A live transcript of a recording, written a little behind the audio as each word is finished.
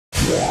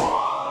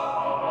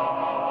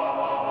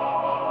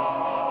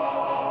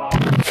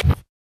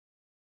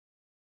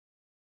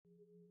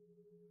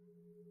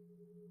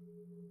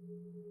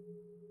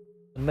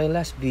In my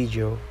last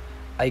video,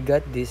 I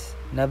got this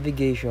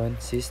navigation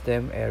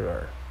system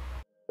error.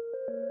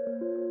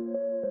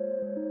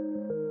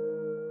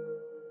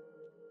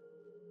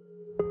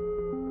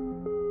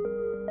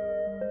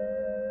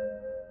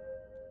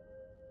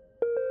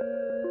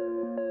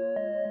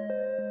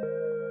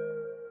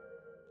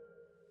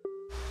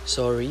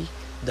 Sorry,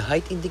 the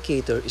height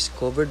indicator is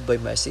covered by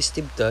my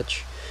assistive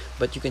touch,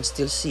 but you can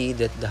still see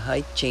that the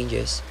height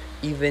changes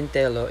even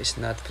Tello is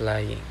not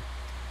flying.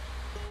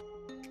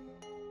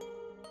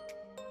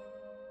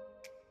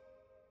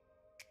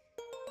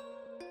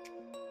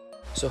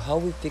 So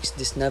how we fix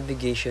this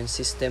navigation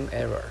system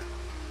error?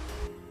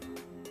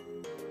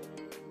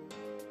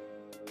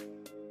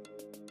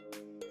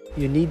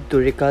 You need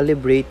to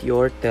recalibrate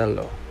your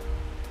Tello.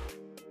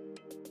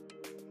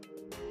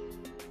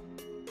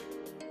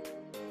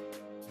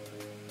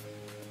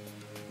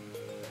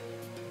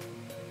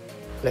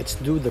 Let's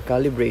do the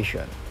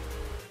calibration.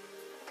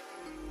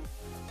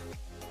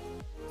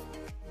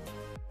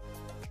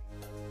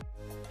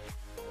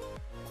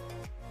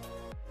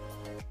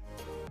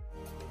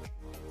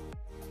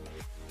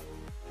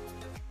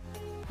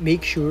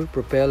 Make sure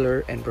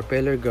propeller and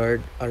propeller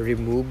guard are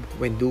removed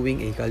when doing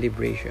a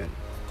calibration.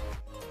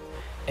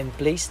 And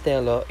place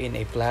Tello in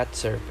a flat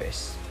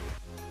surface.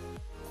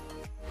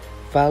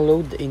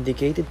 Follow the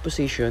indicated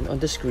position on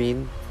the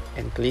screen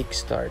and click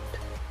Start.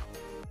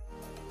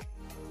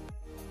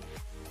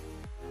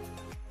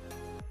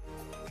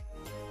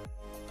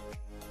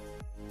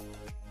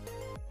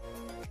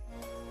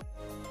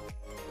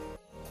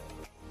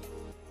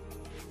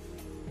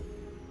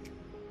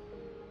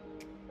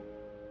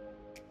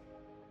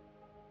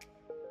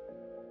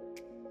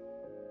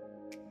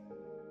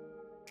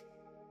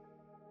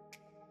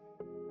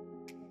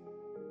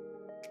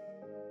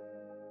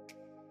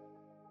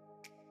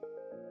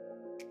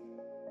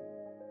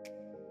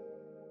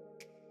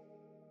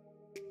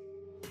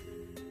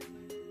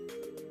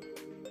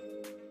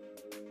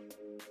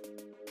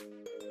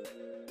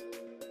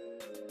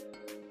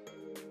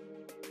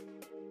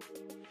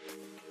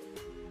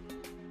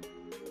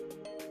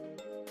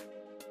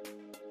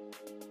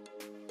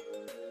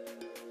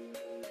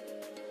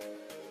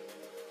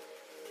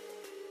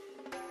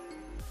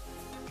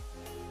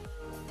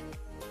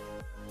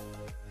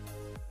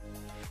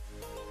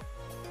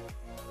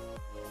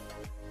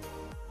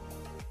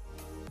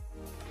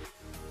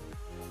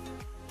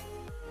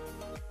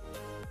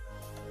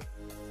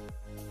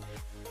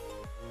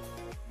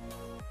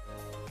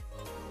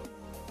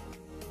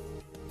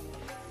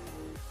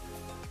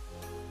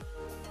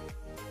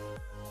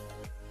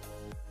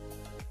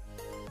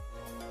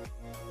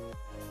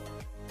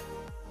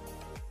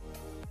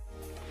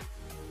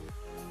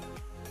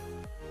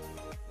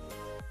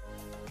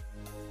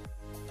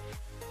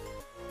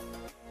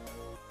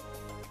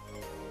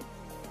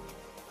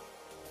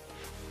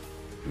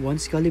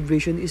 Once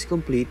calibration is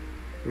complete,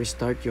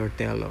 restart your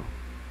Tello.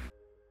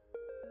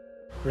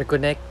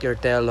 Reconnect your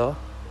Tello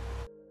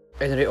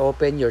and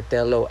reopen your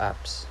Tello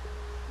apps.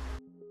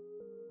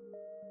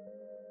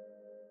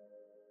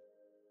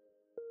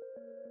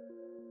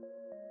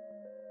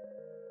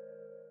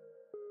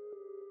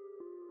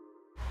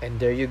 And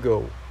there you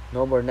go,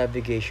 no more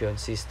navigation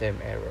system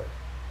error.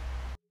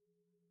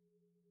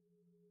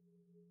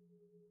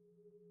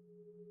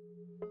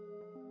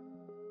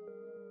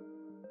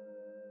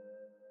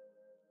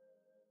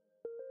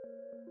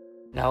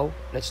 Now,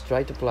 let's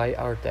try to fly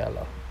our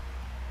Tello.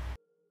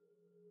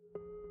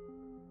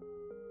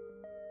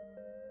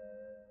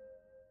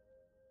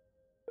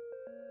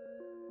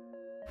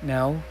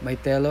 Now, my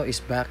Tello is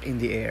back in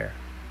the air.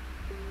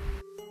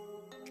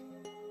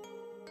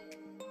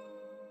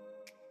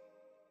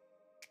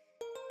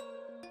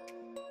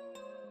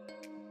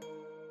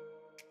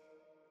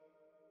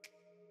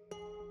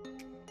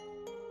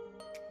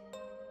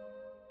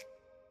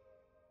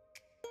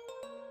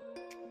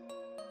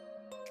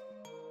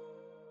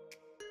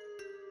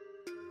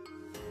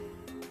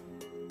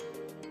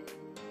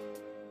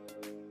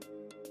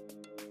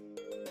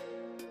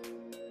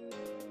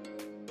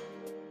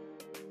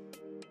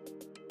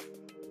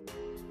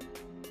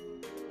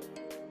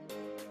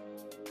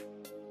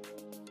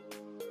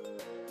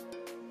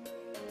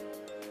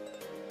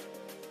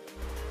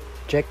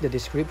 Check the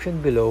description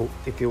below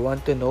if you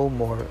want to know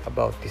more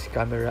about this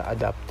camera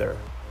adapter.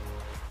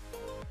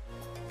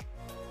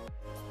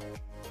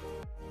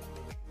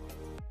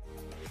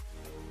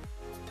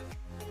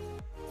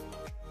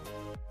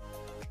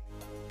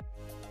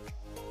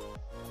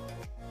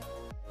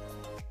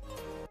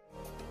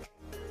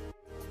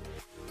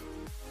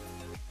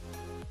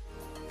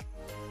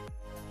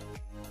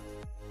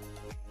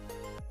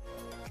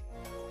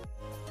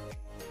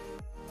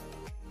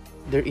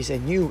 There is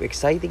a new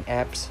exciting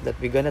apps that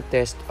we're gonna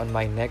test on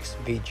my next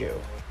video.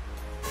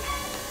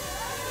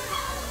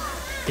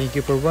 Thank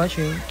you for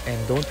watching and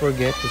don't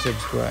forget to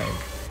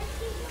subscribe.